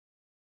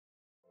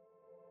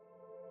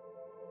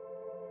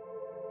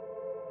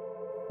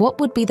What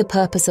would be the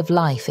purpose of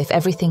life if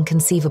everything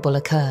conceivable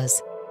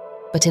occurs?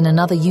 But in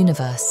another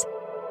universe,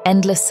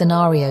 endless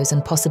scenarios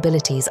and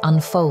possibilities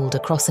unfold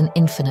across an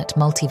infinite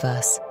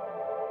multiverse.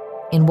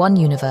 In one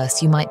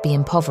universe, you might be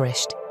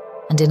impoverished,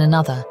 and in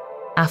another,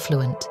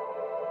 affluent.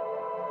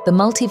 The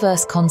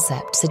multiverse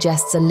concept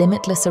suggests a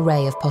limitless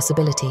array of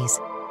possibilities.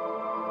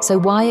 So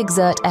why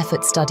exert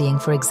effort studying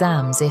for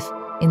exams if,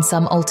 in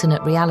some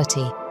alternate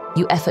reality,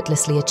 you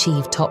effortlessly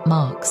achieve top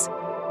marks?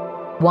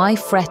 Why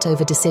fret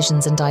over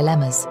decisions and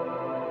dilemmas?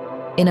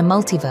 In a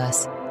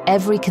multiverse,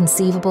 every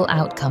conceivable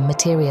outcome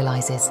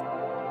materializes.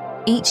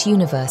 Each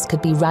universe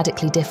could be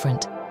radically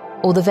different,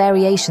 or the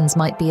variations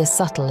might be as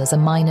subtle as a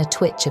minor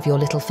twitch of your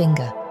little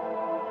finger.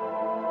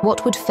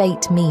 What would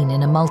fate mean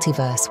in a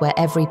multiverse where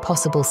every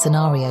possible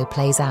scenario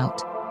plays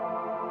out?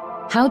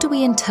 How do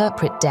we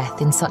interpret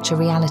death in such a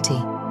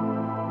reality?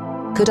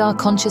 Could our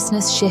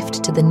consciousness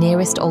shift to the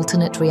nearest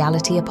alternate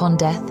reality upon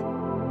death,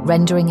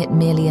 rendering it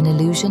merely an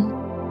illusion?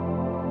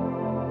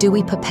 Do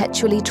we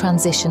perpetually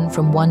transition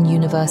from one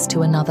universe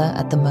to another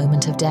at the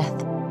moment of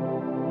death?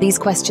 These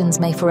questions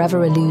may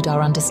forever elude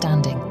our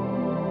understanding.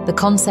 The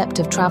concept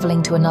of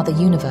traveling to another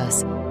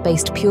universe,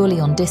 based purely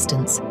on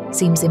distance,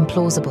 seems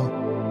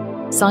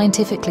implausible.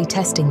 Scientifically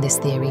testing this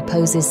theory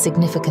poses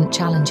significant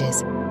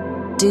challenges.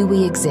 Do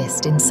we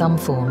exist in some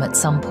form at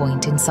some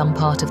point in some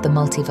part of the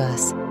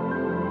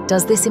multiverse?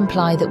 Does this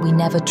imply that we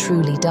never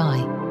truly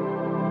die?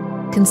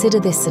 Consider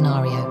this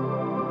scenario.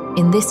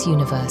 In this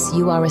universe,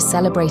 you are a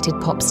celebrated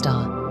pop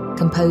star,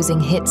 composing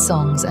hit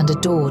songs and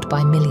adored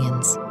by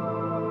millions.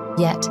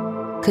 Yet,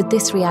 could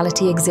this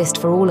reality exist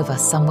for all of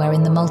us somewhere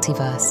in the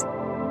multiverse?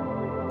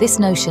 This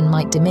notion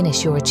might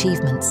diminish your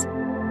achievements.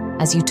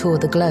 As you tour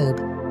the globe,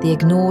 the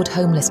ignored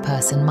homeless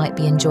person might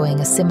be enjoying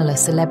a similar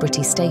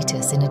celebrity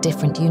status in a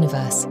different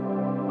universe.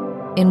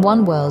 In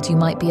one world, you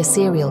might be a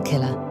serial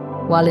killer,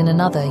 while in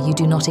another, you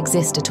do not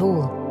exist at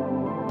all.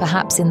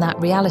 Perhaps in that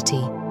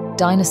reality,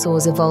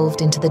 dinosaurs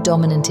evolved into the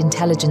dominant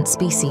intelligent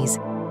species,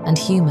 and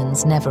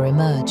humans never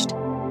emerged.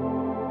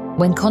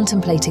 When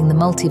contemplating the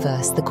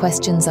multiverse, the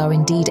questions are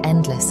indeed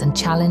endless and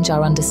challenge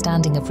our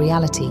understanding of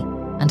reality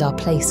and our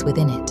place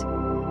within it.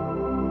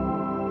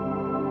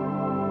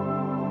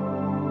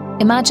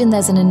 Imagine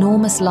there's an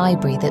enormous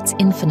library that's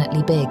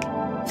infinitely big,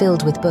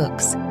 filled with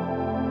books.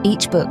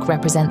 Each book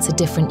represents a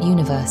different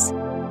universe.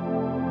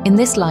 In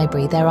this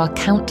library, there are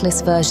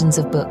countless versions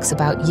of books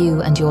about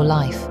you and your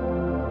life.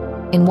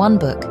 In one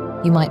book,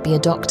 you might be a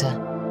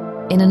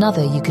doctor. In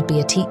another, you could be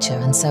a teacher,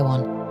 and so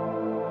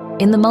on.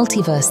 In the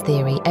multiverse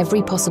theory,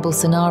 every possible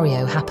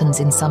scenario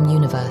happens in some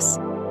universe.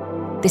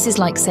 This is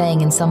like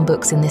saying in some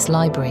books in this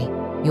library,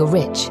 you're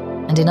rich,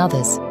 and in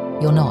others,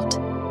 you're not.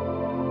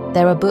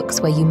 There are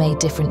books where you made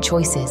different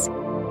choices,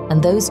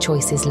 and those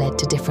choices led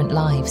to different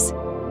lives.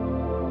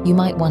 You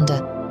might wonder,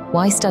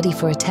 why study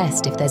for a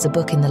test if there's a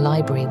book in the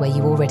library where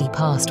you already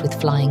passed with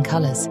flying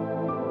colors?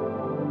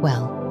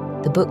 Well,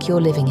 the book you're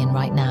living in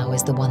right now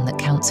is the one that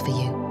counts for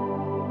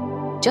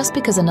you. Just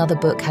because another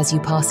book has you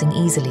passing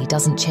easily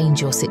doesn't change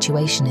your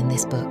situation in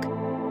this book.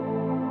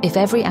 If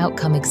every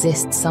outcome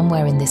exists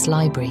somewhere in this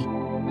library,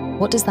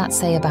 what does that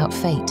say about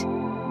fate?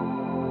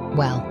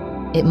 Well,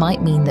 it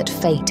might mean that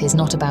fate is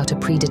not about a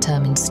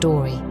predetermined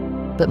story,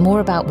 but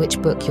more about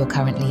which book you're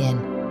currently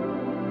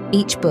in.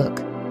 Each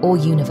book, or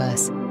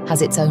universe,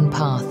 has its own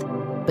path,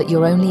 but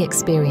you're only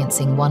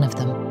experiencing one of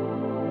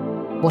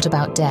them. What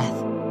about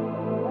death?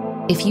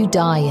 If you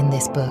die in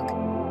this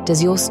book,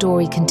 does your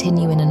story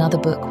continue in another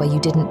book where you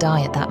didn't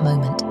die at that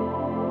moment?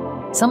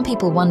 Some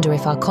people wonder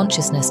if our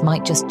consciousness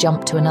might just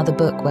jump to another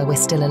book where we're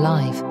still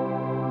alive.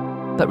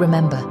 But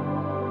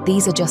remember,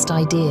 these are just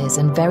ideas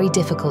and very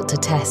difficult to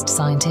test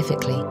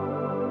scientifically.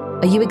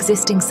 Are you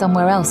existing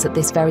somewhere else at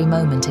this very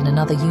moment in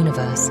another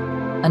universe,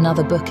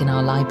 another book in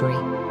our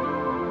library?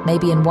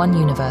 Maybe in one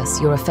universe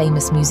you're a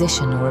famous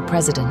musician or a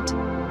president.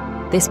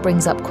 This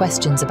brings up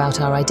questions about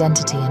our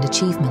identity and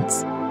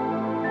achievements.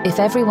 If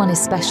everyone is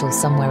special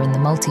somewhere in the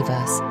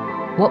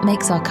multiverse, what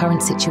makes our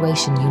current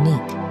situation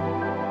unique?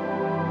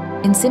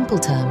 In simple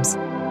terms,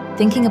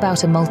 thinking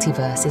about a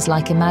multiverse is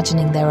like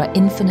imagining there are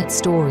infinite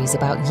stories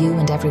about you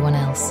and everyone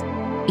else,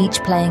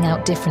 each playing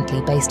out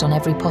differently based on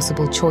every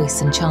possible choice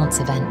and chance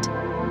event.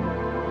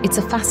 It's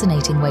a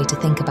fascinating way to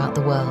think about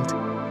the world,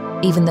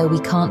 even though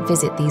we can't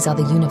visit these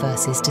other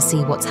universes to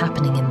see what's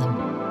happening in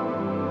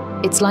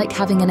them. It's like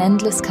having an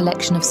endless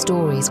collection of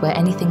stories where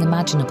anything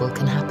imaginable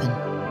can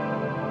happen.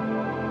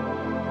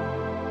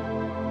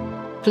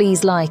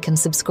 Please like and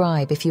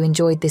subscribe if you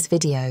enjoyed this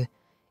video.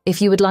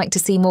 If you would like to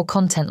see more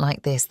content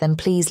like this, then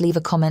please leave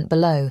a comment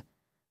below.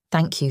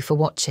 Thank you for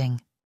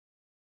watching.